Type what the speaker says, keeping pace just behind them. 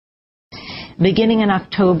Beginning in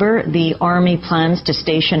October, the Army plans to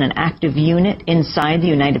station an active unit inside the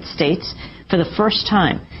United States for the first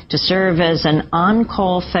time to serve as an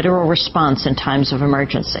on-call federal response in times of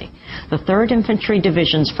emergency. The 3rd Infantry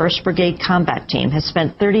Division's 1st Brigade Combat Team has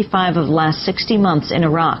spent 35 of the last 60 months in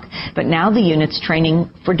Iraq, but now the unit's training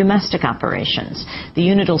for domestic operations. The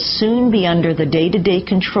unit will soon be under the day-to-day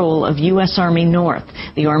control of U.S. Army North,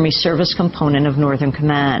 the Army service component of Northern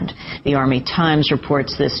Command. The Army Times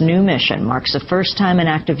reports this new mission marks the first time an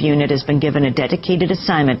active unit has been given a dedicated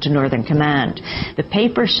assignment to Northern Command. The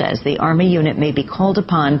paper says the Army unit may be called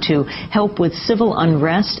upon to help with civil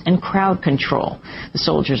unrest and crowd control. The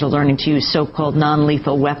soldiers are learning to use so-called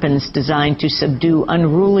non-lethal weapons designed to subdue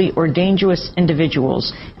unruly or dangerous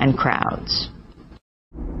individuals and crowds.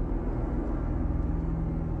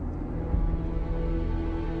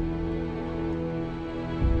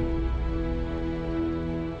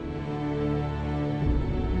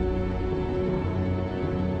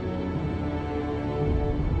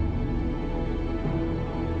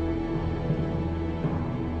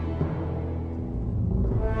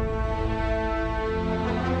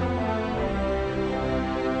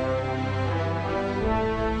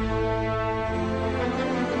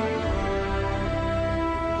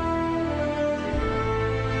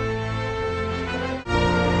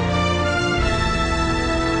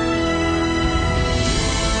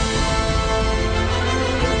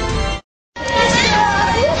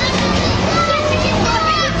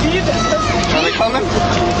 Coming?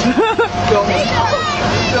 Film me.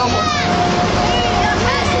 Film me.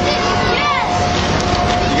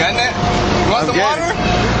 You getting it? You want some water?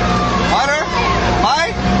 Water? Hi?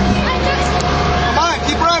 Come on,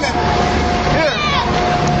 keep running. Here.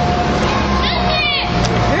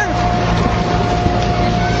 Here.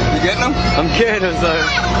 You getting them? I'm getting them, sir.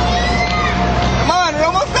 Come on, you're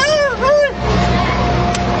almost there.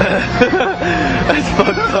 That's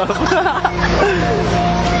fucked up.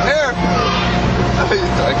 Here.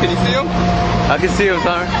 Can you see him? I can see him,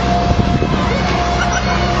 sir.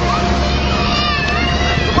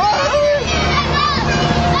 Come on,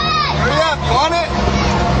 hurry up, you want it?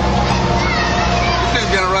 This kid's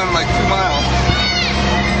gonna run like 2 miles.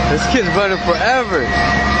 This kid's running forever.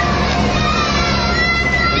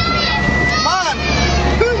 Come on!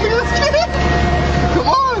 Look at this kid! Come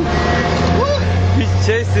on! What? He's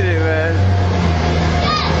chasing it, man.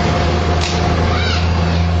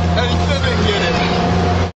 Hey, you still didn't get it.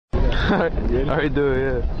 I already do it,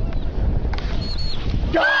 yeah.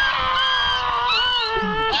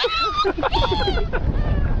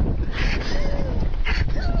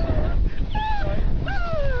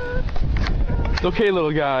 It's okay,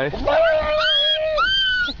 little guy.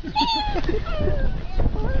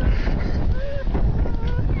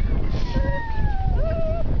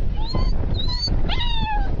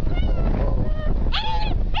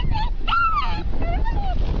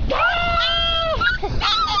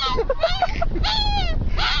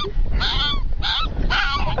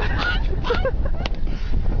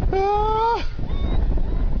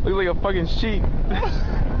 Looks like a fucking sheep.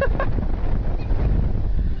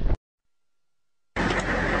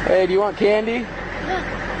 Hey, do you want candy?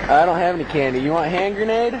 I don't have any candy. You want hand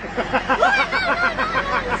grenade?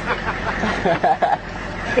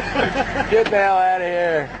 Get the hell out of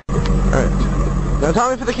here. Alright. Now tell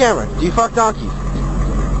me for the camera. Do you fuck donkeys?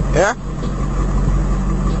 Yeah?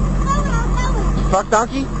 Fuck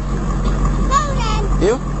donkey?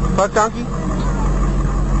 You? Fuck donkey?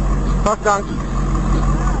 Fuck donkey.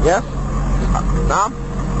 Yes? Mom?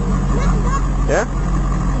 Yeah?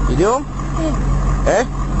 You do them? Eh?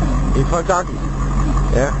 You fuck donkeys?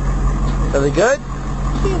 Yeah? Are they good?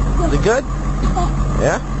 Are they good?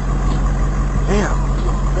 Yeah? Damn.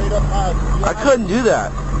 I couldn't do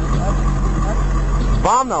that.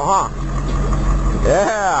 Bomb though, huh?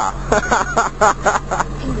 Yeah.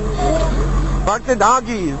 Fuck the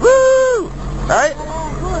donkeys. Woo! Right?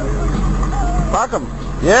 Fuck them.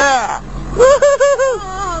 Yeah. Woo!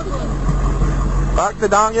 Fuck the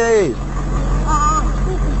donkeys.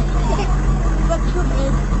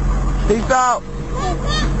 Peace out.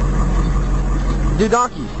 Do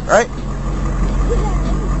donkeys, right?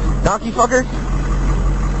 Donkey fucker?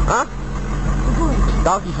 Huh?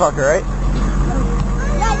 Donkey fucker, right?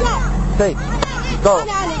 Hey, go.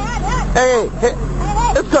 Hey, hey,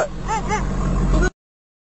 let's go.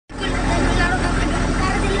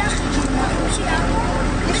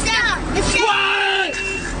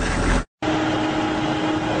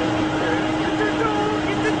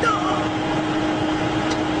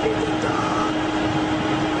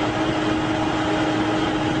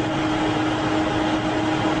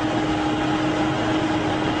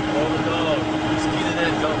 Hold the dog. Just get in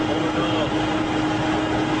that dog. Hold the dog.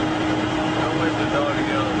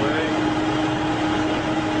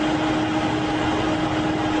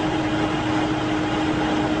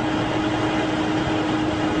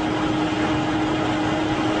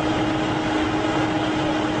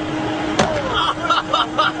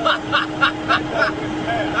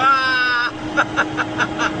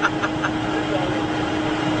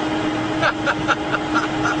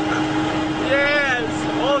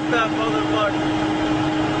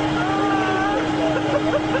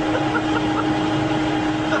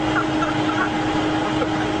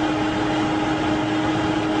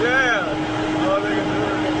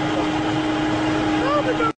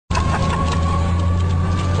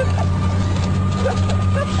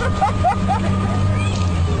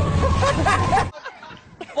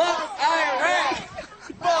 Iraq!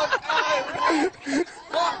 Fuck Iraq!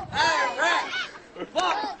 Fuck Iraq!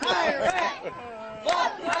 Fuck Iraq!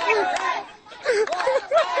 Fuck Iraq!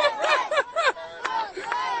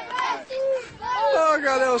 Oh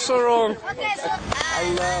God, that was so wrong. I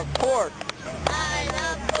love pork. I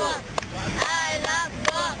love pork. I love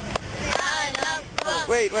pork. I love pork.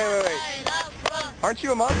 Wait. I love pork. Aren't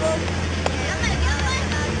you a Muslim?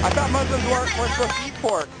 I thought Muslims weren't supposed to eat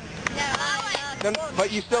pork. Then,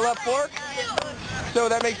 but you still love pork? So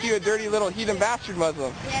that makes you a dirty little heathen bastard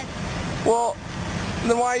Muslim. Yes. Well,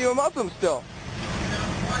 then why are you a Muslim still?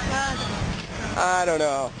 I don't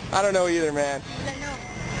know. I don't know either, man.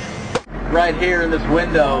 Right here in this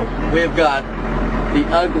window, we've got the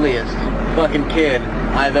ugliest fucking kid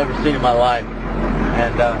I've ever seen in my life.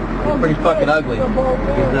 And he's pretty fucking ugly. He's,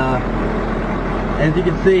 as you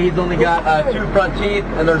can see, he's only got 2 front teeth,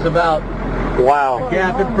 and there's about a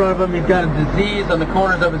gap in front of him. He's got a disease on the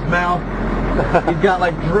corners of his mouth. He's got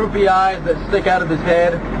like droopy eyes that stick out of his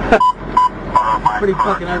head. Pretty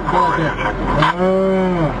fucking ugly. Go like that.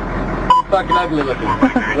 Fucking ugly looking.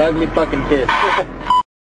 An ugly fucking kid.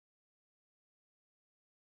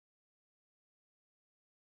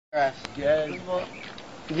 Yes.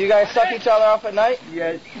 Do you guys suck each other off at night?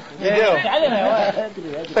 Yes. You do?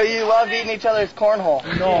 So you love eating each other's cornhole?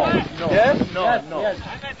 No. Yes? No. Yes.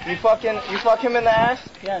 You fuck him in the ass?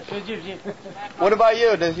 Yes. What about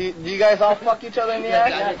you? Do you guys all fuck each other in the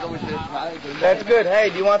ass? That's good. Hey,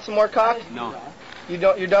 do you want some more cock? No.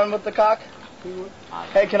 You're done with the cock?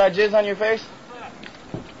 Hey, can I jizz on your face?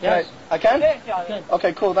 Yes. I can?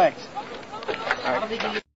 Okay, cool, thanks.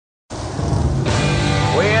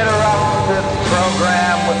 We interrupt this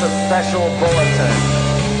program with a special bulletin.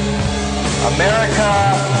 America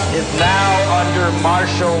is now under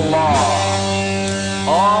martial law.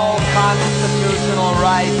 All constitutional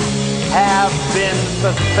rights have been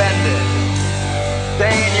suspended.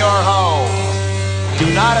 Stay in your home. Do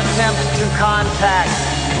not attempt to contact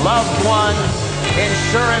loved ones,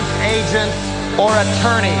 insurance agents, or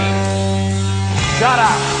attorneys. Shut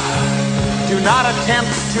up. Do not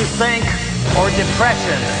attempt to think or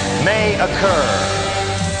depression may occur.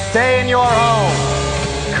 Stay in your home.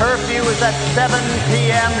 Curfew is at 7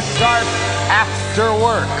 p.m. sharp after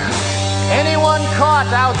work. Anyone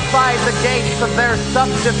caught outside the gates of their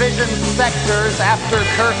subdivision sectors after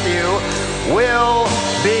curfew will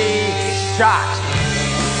be shot.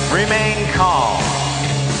 Remain calm.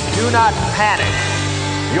 Do not panic.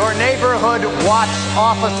 Your neighborhood watch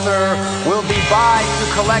officer will be by to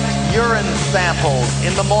collect urine samples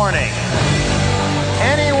in the morning.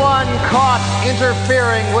 Anyone caught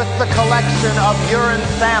interfering with the collection of urine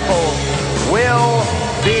samples will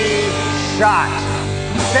be shot.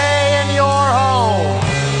 Stay in your home.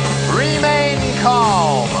 Remain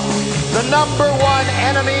calm. The #1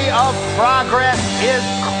 enemy of progress is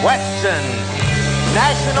questions.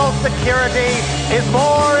 National security is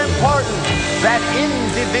more important than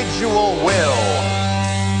individual will.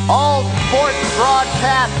 All sports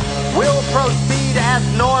broadcasts will proceed as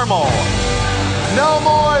normal. No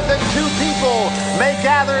more than 2 people may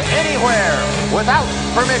gather anywhere without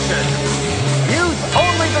permission. Use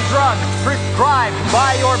only the drugs prescribed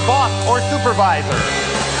by your boss or supervisor.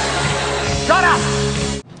 Shut up!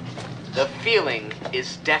 The feeling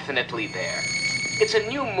is definitely there. It's a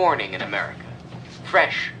new morning in America.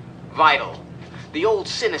 Fresh, vital. The old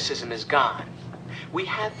cynicism is gone. We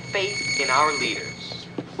have faith in our leaders.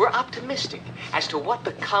 We're optimistic as to what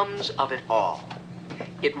becomes of it all.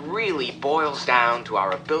 It really boils down to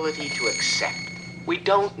our ability to accept. We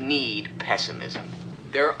don't need pessimism.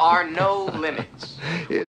 There are no limits.